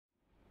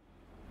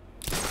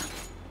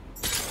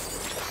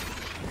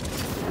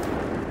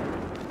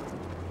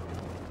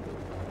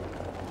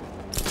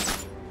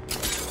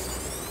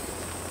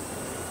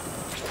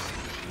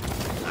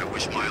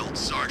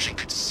sergeant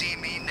could see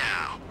me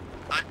now,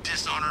 I'd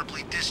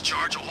dishonorably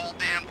discharge a whole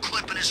damn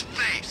clip in his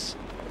face.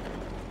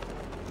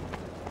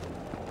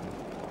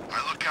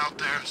 I look out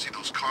there, see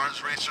those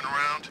cars racing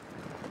around?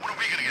 When are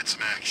we gonna get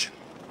some action?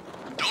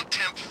 Don't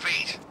tempt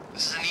fate.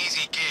 This is an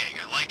easy gig.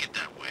 I like it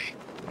that way.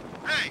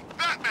 Hey,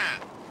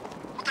 Batman!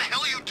 What the hell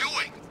are you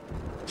doing?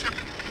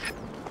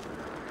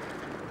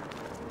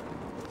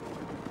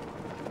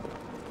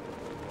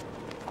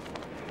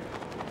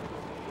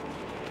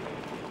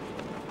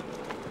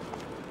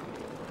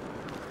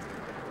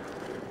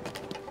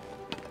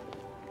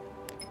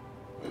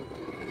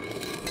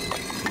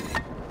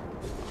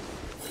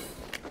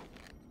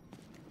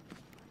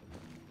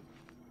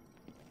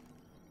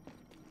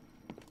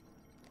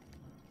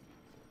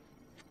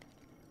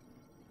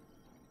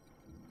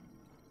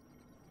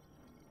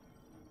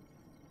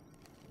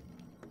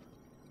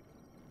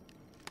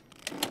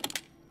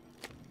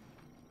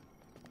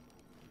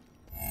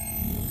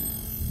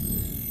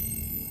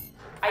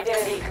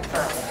 Identity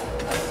confirmed.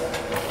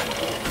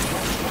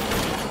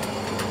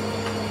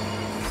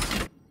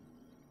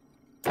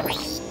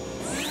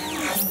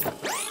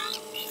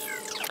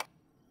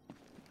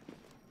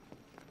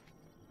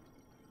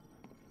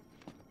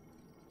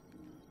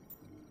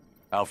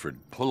 Alfred,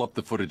 pull up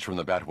the footage from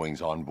the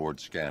Batwing's onboard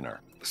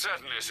scanner.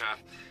 Certainly, sir.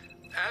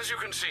 As you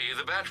can see,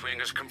 the Batwing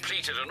has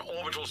completed an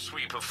orbital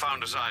sweep of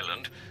Founders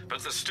Island, but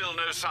there's still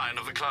no sign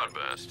of the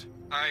cloudburst.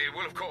 I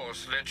will, of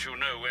course, let you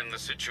know when the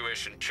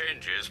situation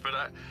changes,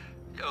 but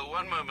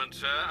one moment,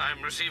 sir.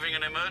 I'm receiving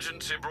an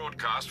emergency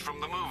broadcast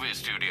from the movie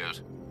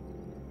studios.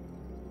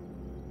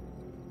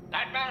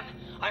 Batman,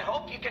 I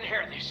hope you can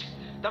hear this.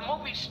 The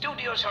movie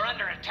studios are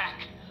under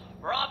attack.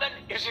 Robin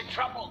is in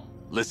trouble.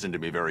 Listen to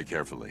me very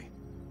carefully.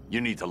 You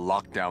need to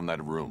lock down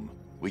that room.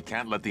 We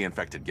can't let the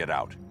infected get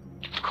out.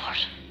 Of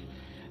course.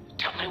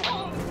 Tell me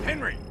when.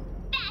 Henry!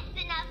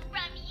 That's enough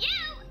from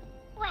you!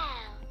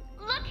 Well,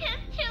 look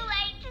who's too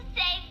late to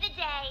save the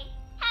day.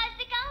 How's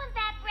it going,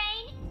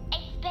 Batbrain?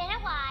 It's been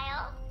a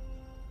while.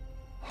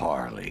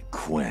 Harley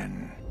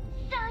Quinn.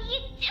 So you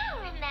do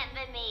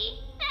remember me.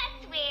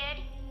 That's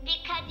weird,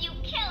 because you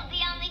killed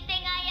the only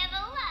thing I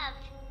ever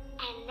loved.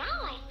 And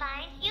now I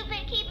find you've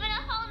been keeping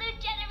a whole new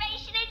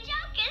generation of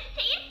jokers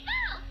to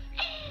yourself.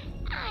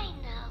 I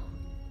know.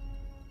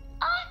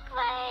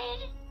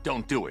 Awkward.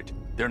 Don't do it.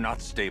 They're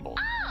not stable.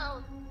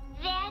 Oh,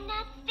 they're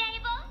not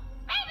stable?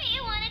 Maybe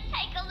you want to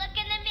take a look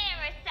in the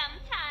mirror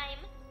sometime.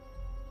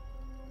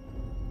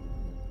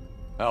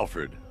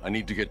 Alfred, I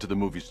need to get to the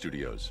movie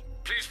studios.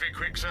 Please be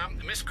quick, sir.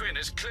 Miss Quinn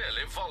is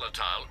clearly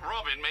volatile.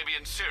 Robin may be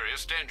in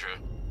serious danger.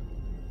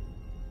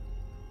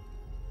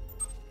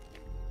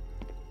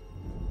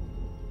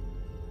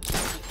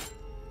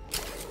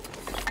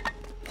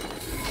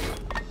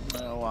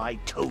 Oh, I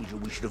told you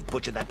we should have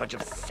butchered that bunch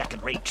of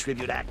second-rate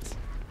tribute acts.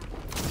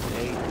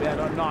 They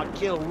better not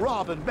kill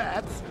Robin,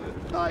 Bats.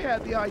 I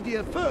had the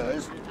idea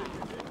first.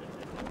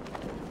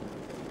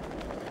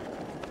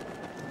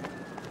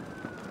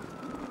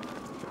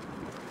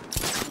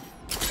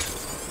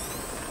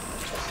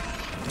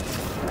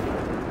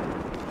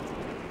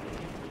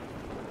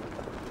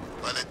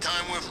 By the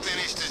time we're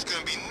finished, there's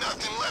gonna be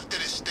nothing left of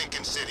this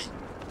stinking city.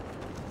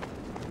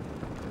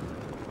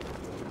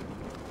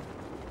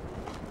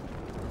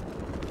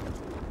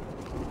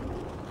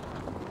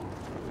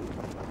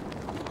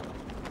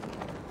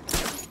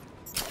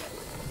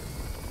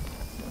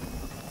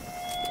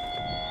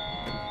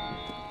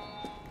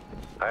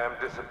 I am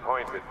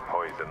disappointed,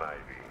 Poison Ivy.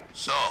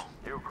 So,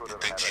 you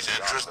think she's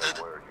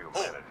interested?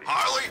 Oh,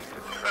 Harley?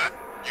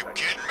 You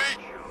kidding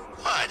me?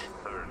 What?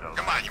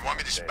 Come on, you want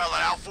me to spell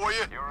it out for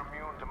you?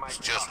 It's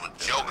just with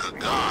Joker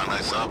gone, I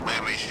thought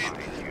maybe she'd,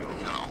 you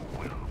know.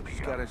 She's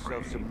got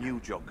herself some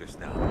new jokers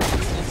now.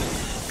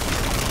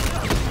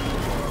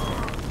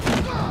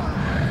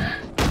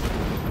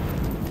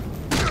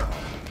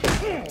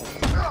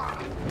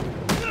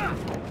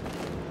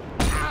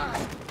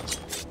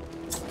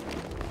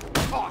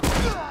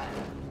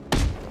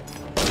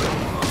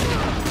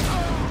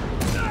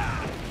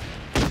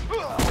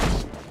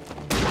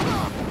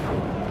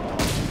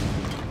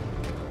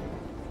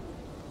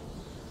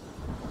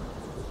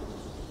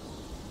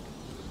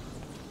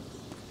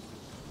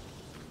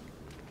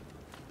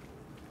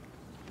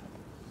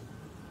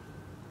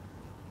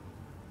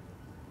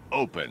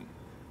 Open.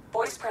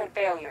 Voice print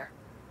failure.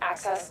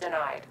 Access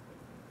denied.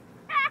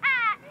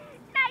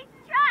 Nice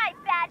try,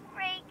 Bat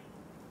Freak.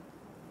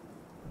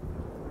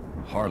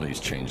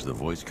 Harley's changed the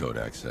voice code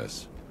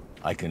access.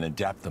 I can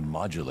adapt the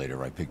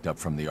modulator I picked up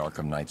from the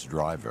Arkham Knight's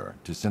driver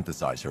to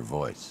synthesize her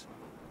voice.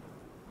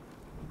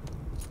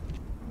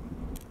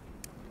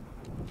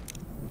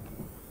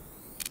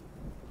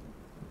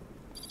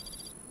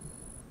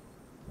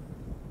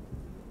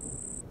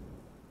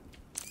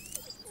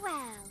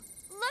 Well,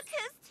 look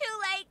who's too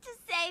late to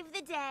save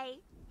the day.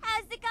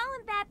 How's it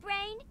going,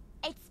 Batbrain?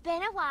 It's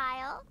been a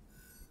while.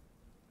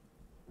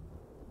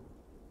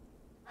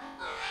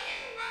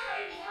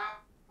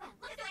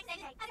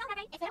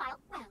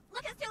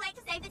 Look who's too late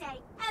to save the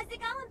day. How's it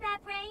going,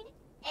 Batbrain?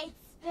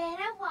 It's been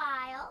a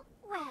while.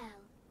 Well,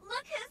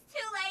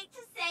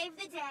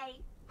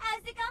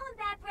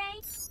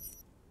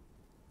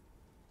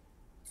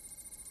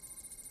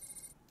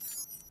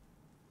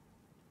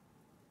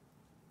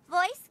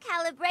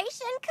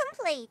 Calibration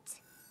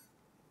complete.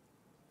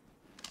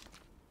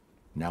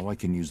 Now I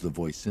can use the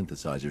voice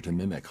synthesizer to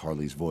mimic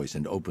Harley's voice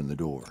and open the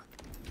door.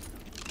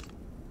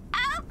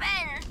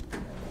 Open!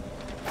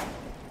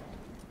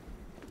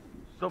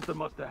 Something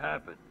must have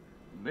happened.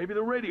 Maybe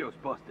the radio's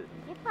busted.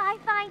 If I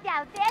find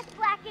out they're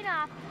slacking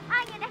off,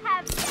 I'm gonna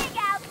have Big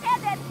Al tear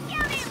their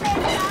beauty lips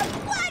out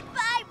one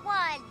by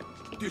one!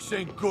 This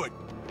ain't good.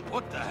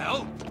 What the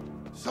hell?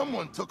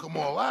 Someone took them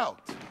all out.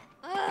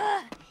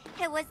 Ugh,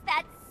 it was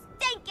that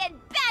stinking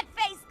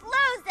bat-faced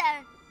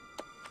loser!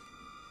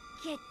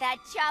 Get that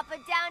chopper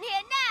down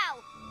here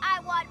now! I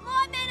want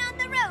more men on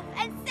the roof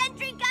and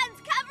sentry guns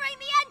covering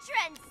the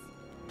entrance!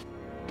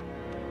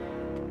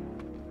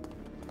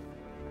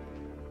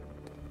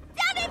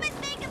 Don't even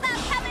think about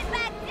coming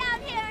back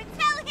down here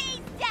until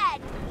he's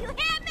dead! You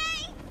hear me?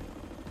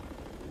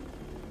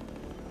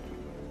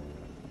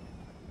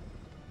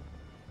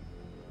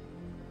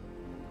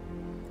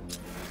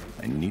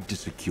 I need to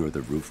secure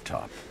the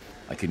rooftop.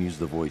 I can use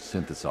the voice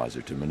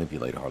synthesizer to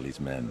manipulate Harley's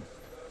men.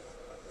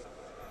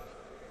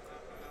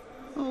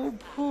 Oh,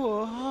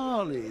 poor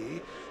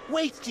Harley.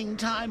 Wasting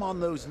time on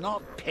those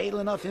not pale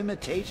enough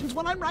imitations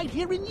when I'm right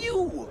here in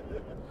you.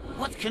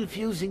 What's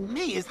confusing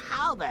me is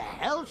how the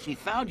hell she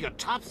found your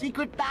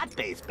top-secret bat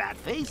base,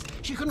 Batface.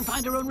 She couldn't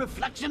find her own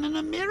reflection in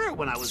a mirror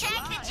when I was Check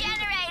alive. the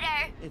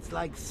generator! It's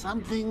like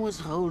something was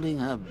holding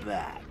her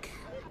back.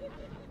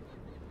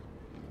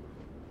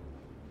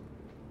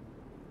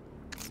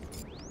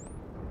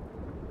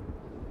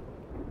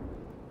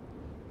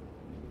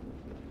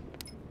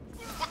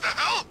 What the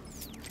hell?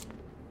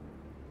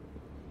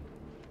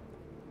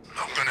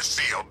 I'm gonna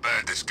see how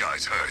bad this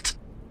guy's hurt.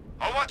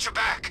 I'll watch your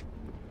back.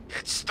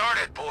 Get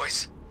started,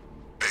 boys.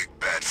 Big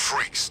bad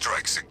freak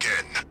strikes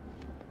again.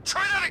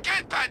 Try that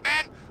again,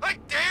 Batman! I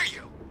dare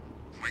you!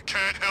 We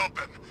can't help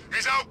him.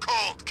 He's out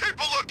cold. Keep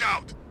a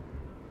lookout!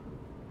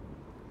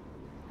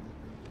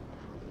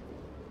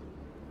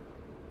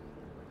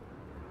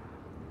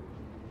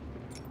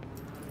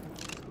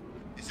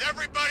 Is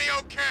everybody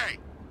okay?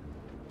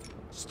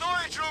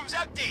 Storage room's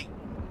empty!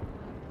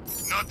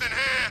 Nothing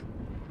here.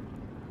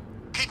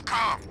 Keep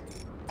calm.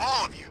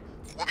 All of you.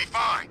 We'll be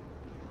fine.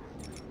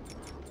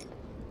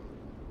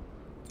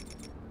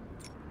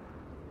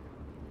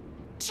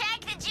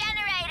 Check the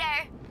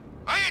generator!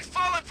 I ain't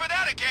falling for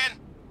that again!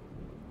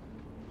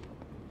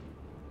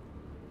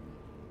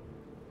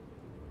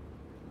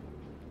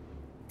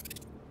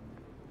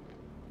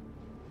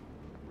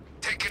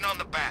 Taking on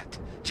the bat,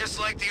 just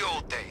like the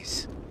old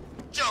days.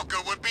 Joker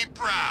would be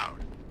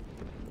proud.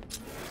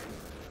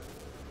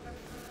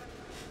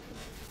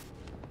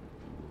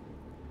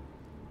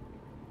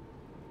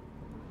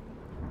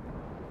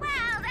 Well,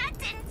 that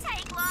didn't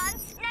take long.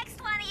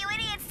 Next one of you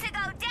idiots to go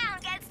down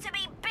gets to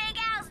be Big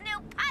Al's new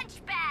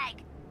punch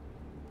bag.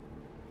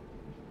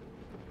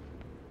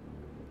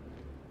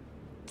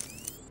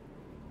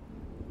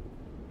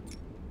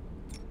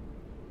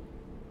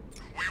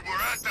 We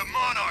were at the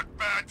Monarch,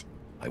 Bat.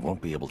 I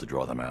won't be able to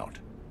draw them out.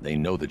 They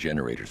know the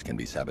generators can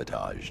be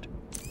sabotaged.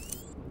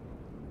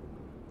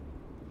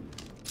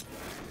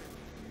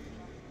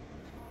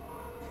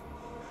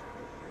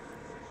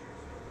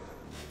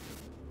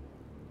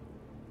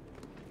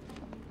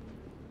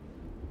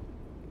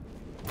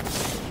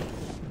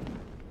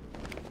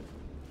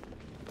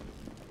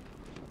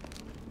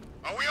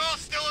 Are we all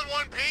still in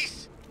one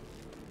piece?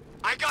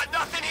 I got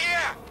nothing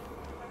here!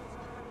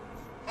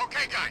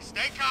 Okay, guys,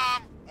 stay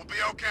calm. We'll be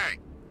okay.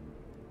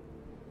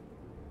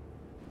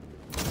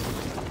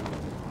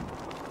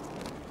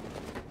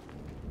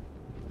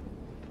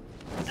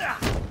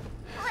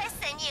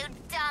 Listen, you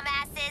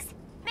dumbasses.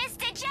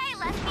 Mr. J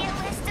left me a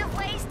list of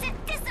ways to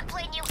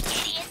discipline you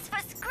idiots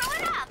for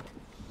screwing up.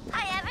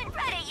 I haven't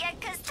read it yet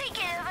because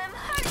thinking of him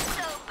hurts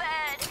so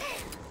bad.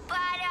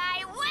 But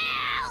I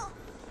will!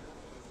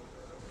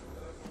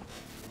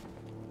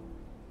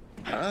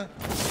 Huh?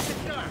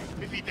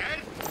 Is he dead?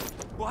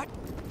 What?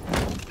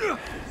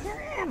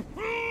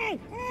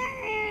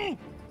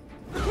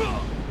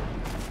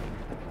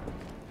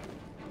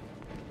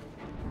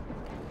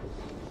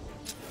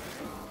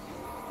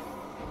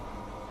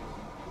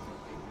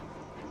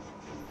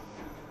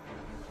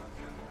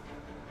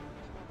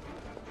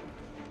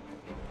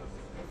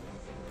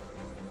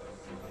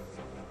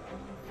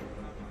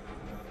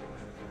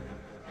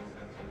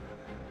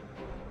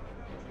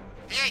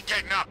 He ain't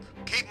getting up.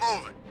 Keep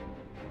moving.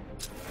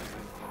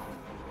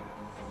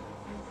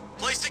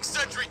 Placing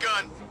sentry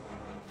gun.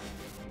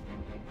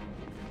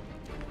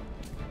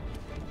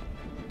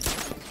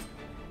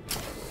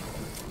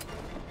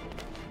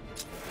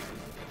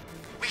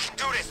 We can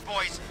do this,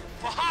 boys.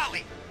 For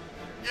Harley.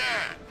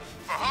 Yeah,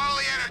 for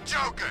Harley and her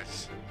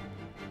jokers.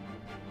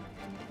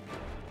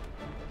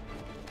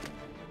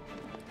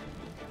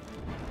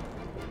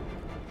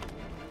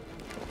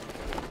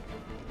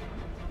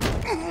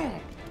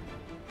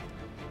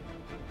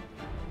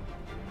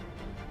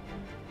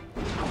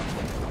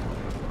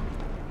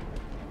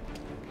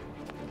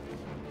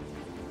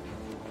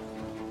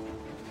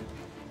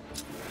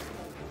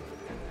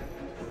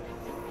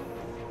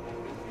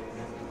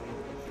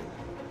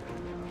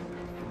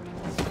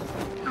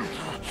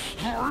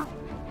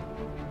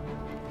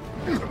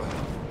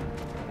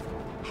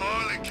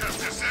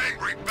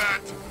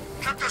 Bat!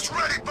 Kept us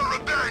ready for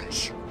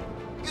revenge!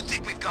 You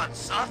think we've gone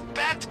soft,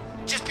 Bat?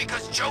 Just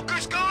because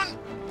Joker's gone?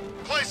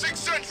 Placing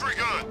sentry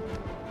gun!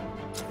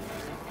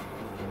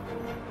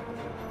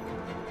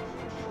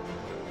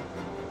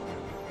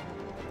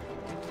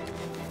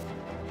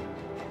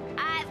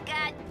 I've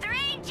got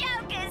 3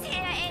 Jokers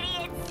here,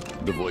 idiots!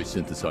 The voice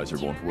synthesizer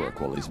won't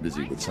work while he's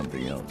busy with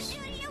something else.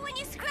 You when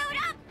you screwed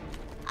up?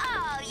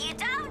 Oh, you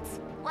don't?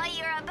 Well,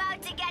 you're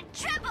about to get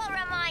triple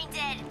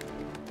reminded!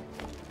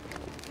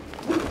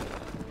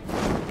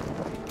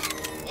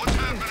 What's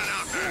happening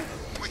out there?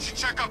 We should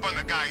check up on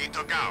the guy he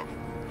took out.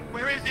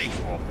 Where is he?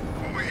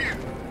 Over here.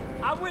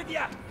 I'm with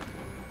ya!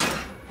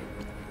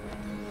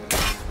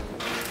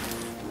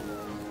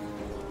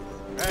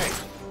 Hey,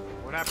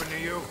 what happened to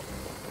you?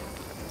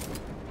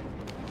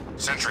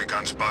 Sentry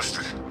gun's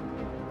busted.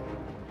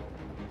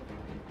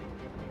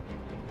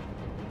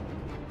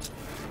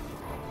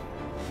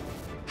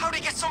 How'd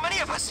he get so many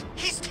of us?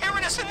 He's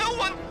tearing us a new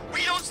one!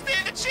 We don't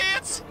stand a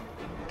chance!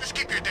 Just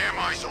keep your damn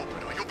eyes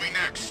open or you'll be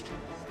next.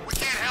 We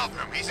can't help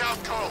him. He's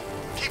out cold.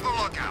 Keep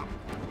a lookout.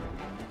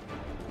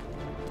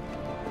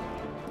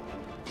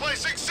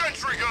 Placing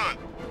sentry gun!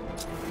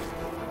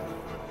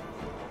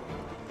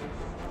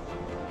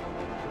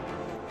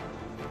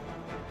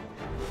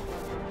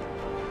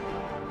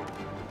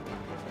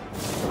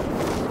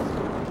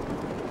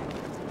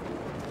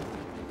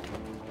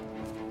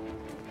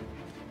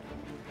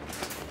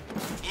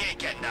 He ain't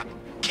getting up.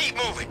 Keep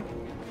moving!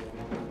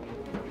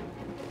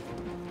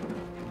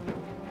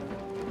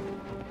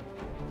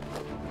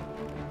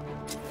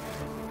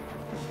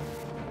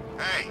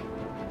 Hey,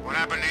 what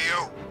happened to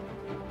you?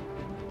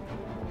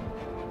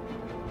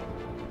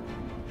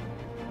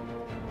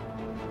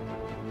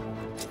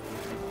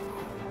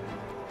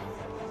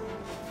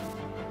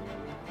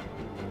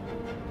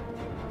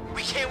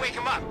 We can't wake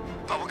him up,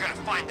 but we're gonna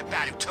find the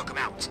bat who took him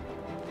out.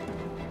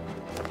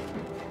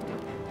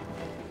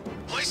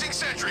 Placing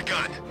sentry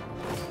gun.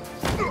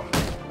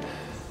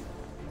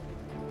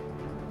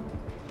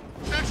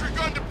 Sentry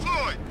gun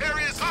deployed.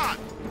 Area's hot.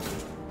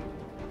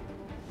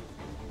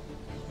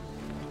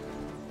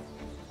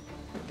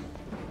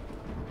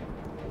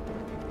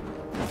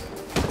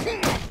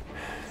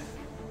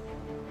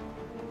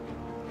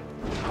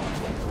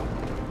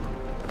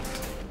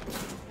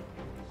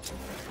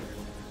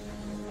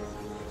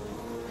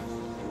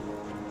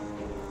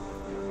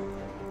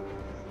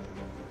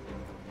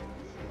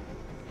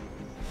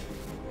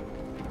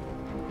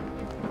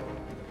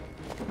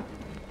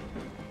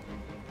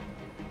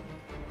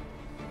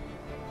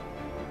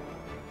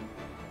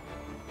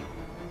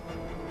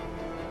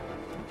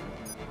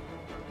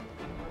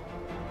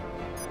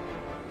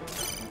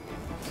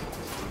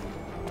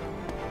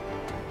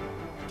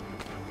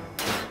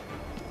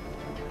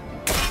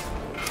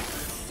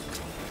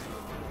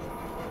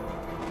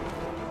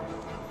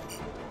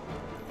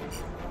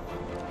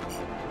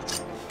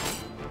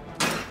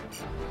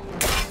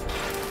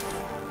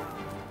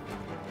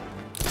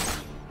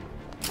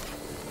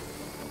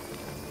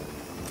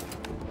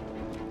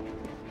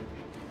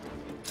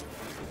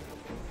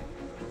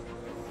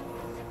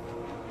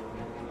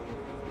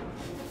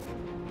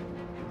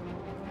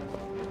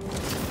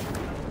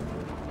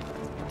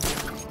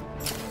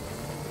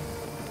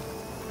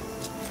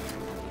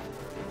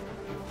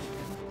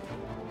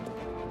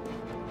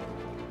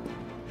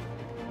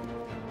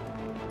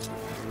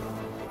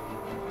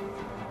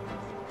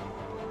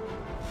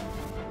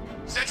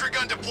 Sentry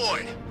gun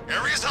deployed.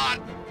 Area's hot.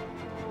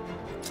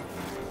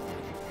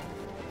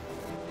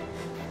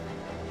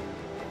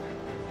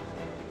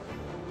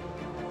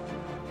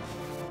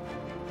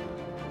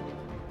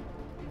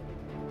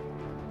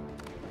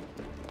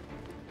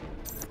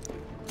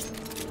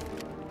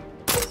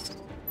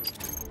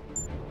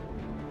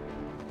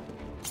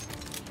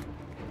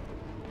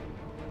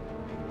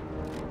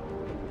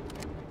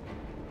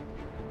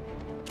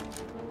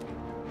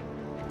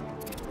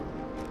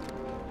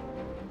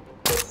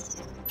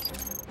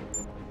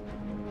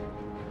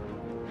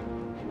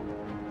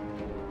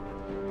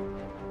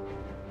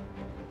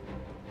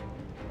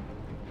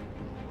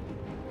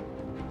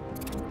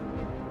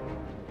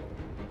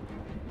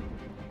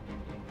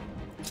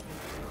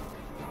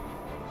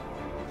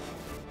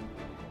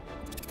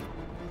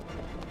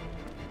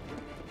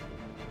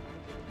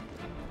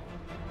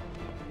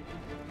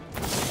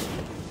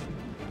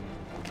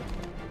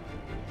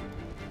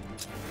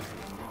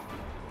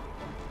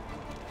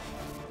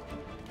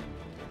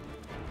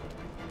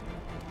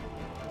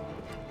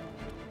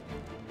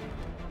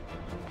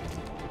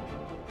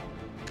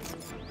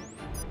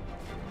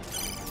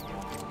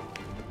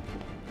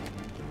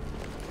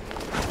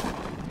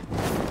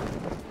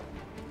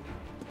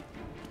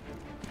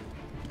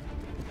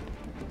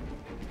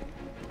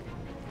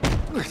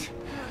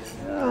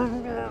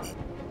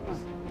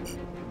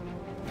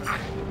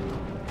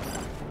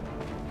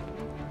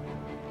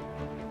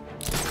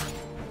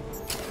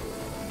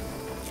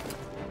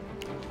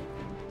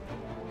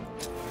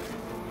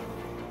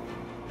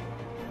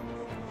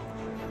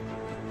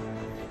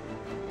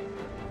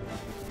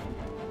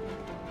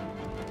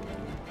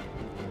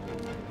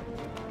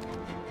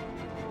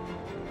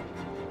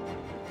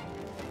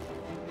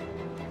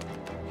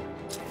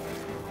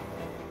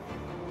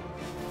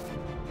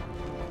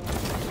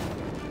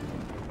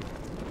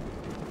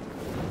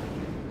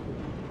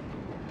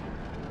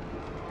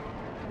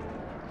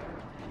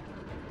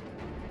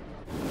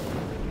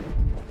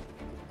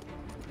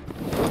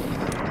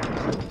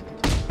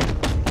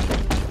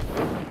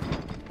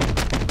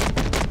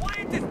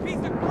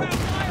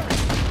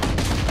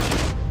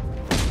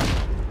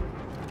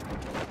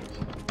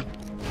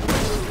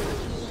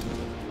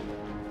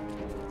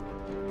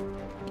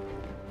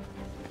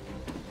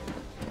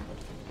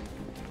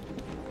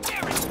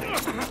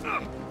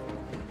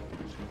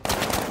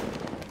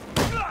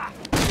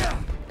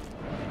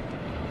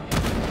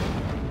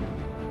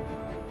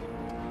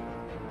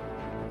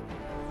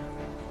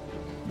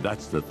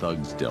 That's the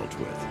thugs dealt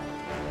with.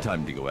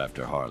 Time to go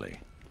after Harley.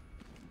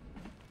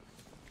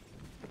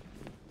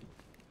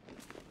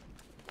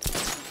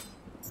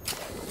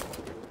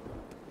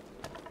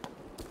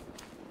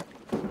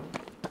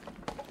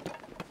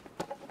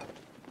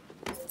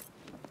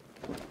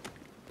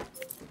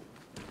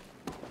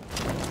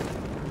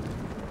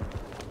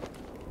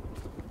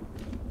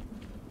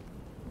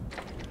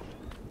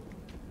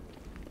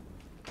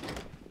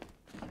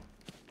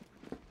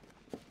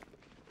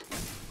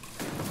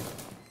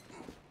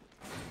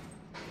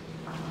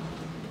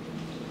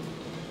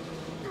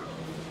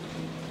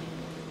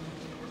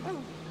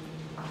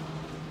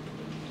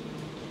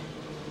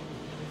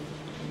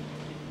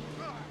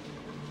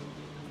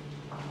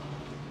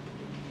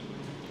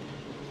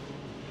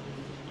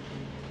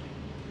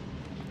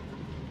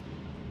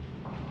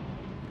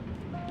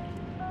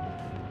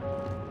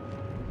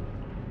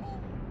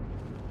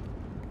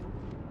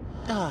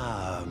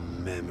 Ah,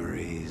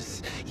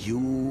 memories. You,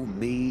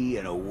 me,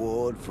 and a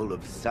ward full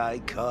of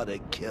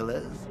psychotic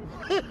killers.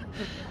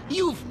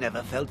 You've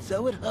never felt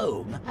so at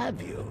home, have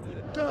you?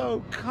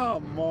 Oh,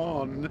 come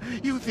on.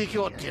 You think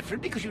you're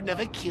different because you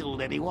never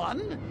killed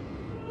anyone?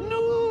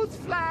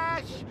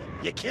 Newsflash!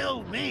 You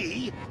killed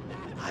me.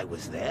 I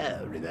was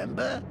there,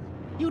 remember?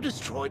 You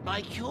destroyed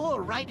my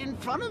cure right in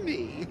front of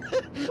me.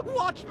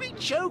 Watch me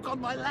choke on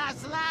my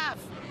last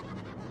laugh.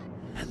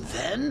 And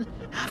then,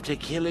 after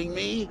killing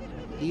me,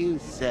 you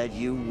said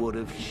you would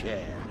have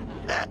shared.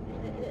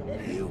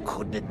 You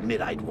couldn't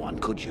admit I'd won,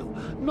 could you?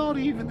 Not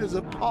even as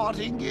a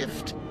parting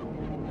gift.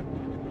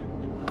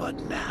 But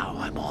now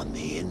I'm on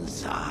the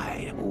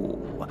inside.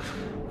 Ooh,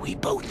 we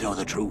both know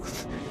the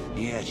truth.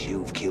 Yes,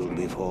 you've killed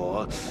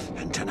before,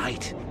 and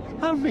tonight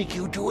I'll make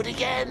you do it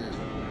again.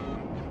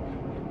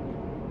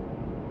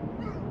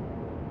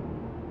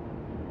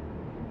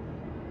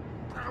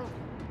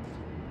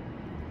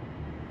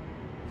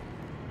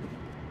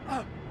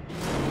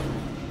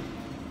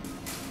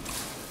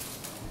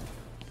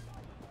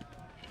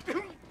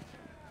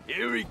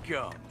 Here he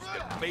comes,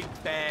 the big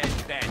bad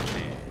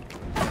Batman.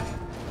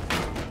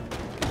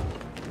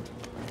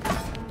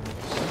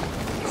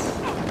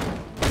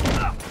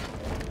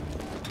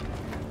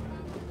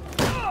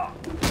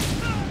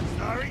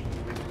 Sorry,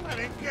 I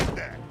didn't get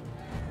that.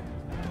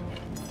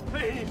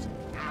 Please,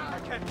 I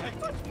can't take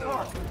much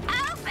more.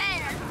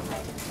 Open!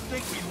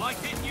 Think we like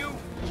hitting you?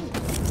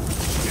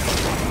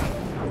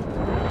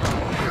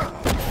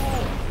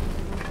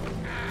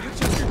 You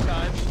took your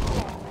time.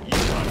 You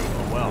done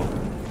it well.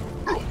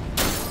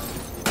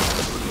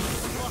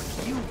 Fuck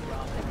you,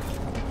 Robin.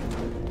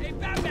 Hey,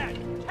 Batman!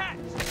 Catch!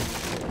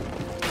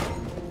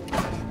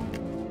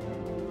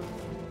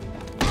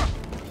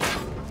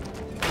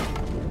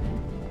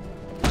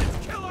 Let's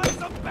kill us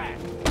some bat!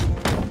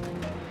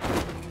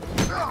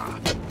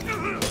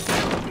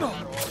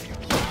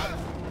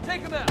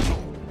 Take him out!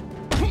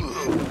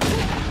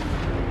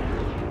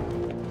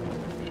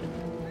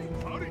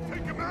 How'd he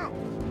take him out?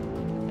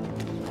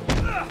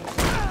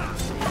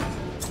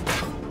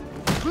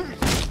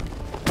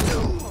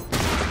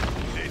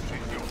 This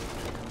is yours.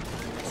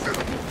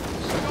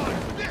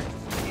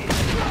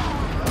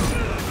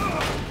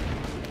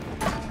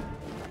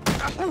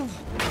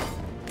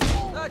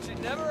 Thought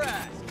you'd never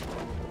ask.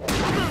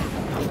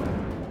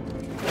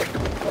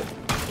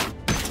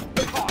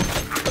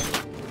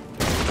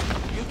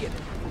 You get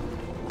it.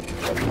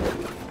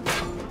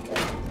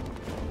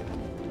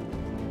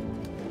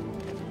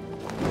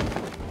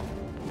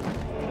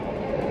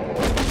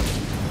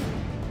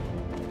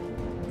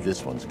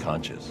 This one's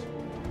conscious.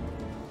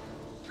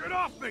 Get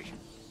off me!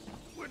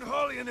 When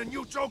Harley and the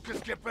new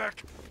Jokers get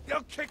back,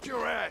 they'll kick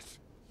your ass.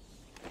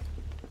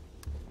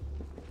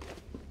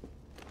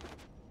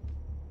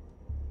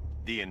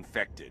 The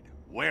infected.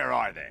 Where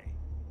are they?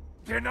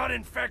 They're not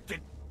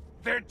infected.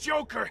 They're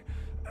Joker.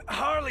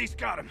 Harley's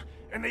got him,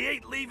 and they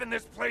ain't leaving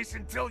this place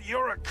until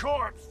you're a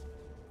corpse.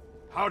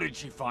 How did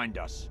she find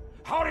us?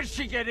 How did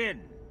she get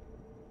in?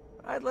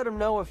 I'd let him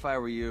know if I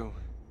were you.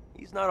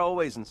 He's not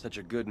always in such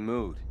a good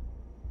mood.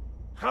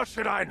 How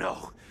should I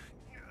know?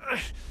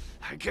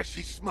 I guess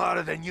she's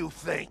smarter than you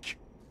think.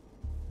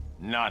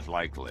 Not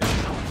likely.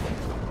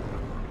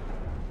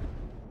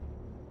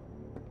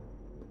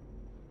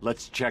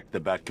 Let's check the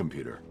Bat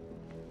computer.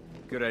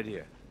 Good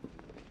idea.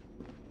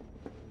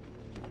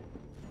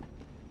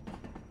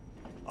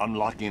 I'm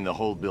locking the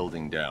whole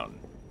building down.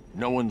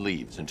 No one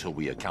leaves until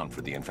we account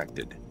for the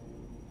infected.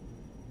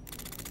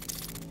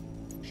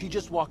 She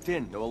just walked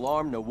in. No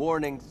alarm, no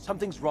warning.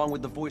 Something's wrong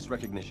with the voice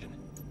recognition.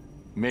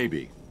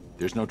 Maybe.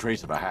 There's no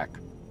trace of a hack.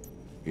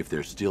 If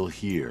they're still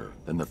here,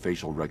 then the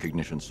facial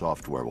recognition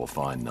software will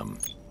find them.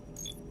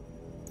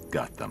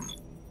 Got them.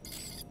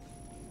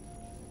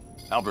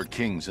 Albert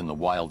King's in the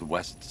Wild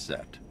West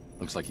set.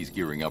 Looks like he's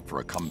gearing up for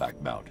a comeback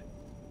bout.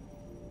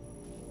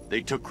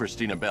 They took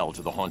Christina Bell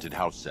to the haunted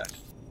house set.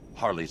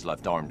 Harley's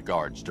left armed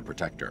guards to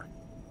protect her.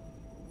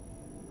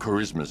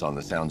 Charisma's on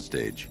the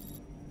soundstage.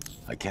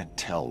 I can't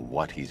tell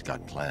what he's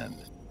got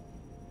planned.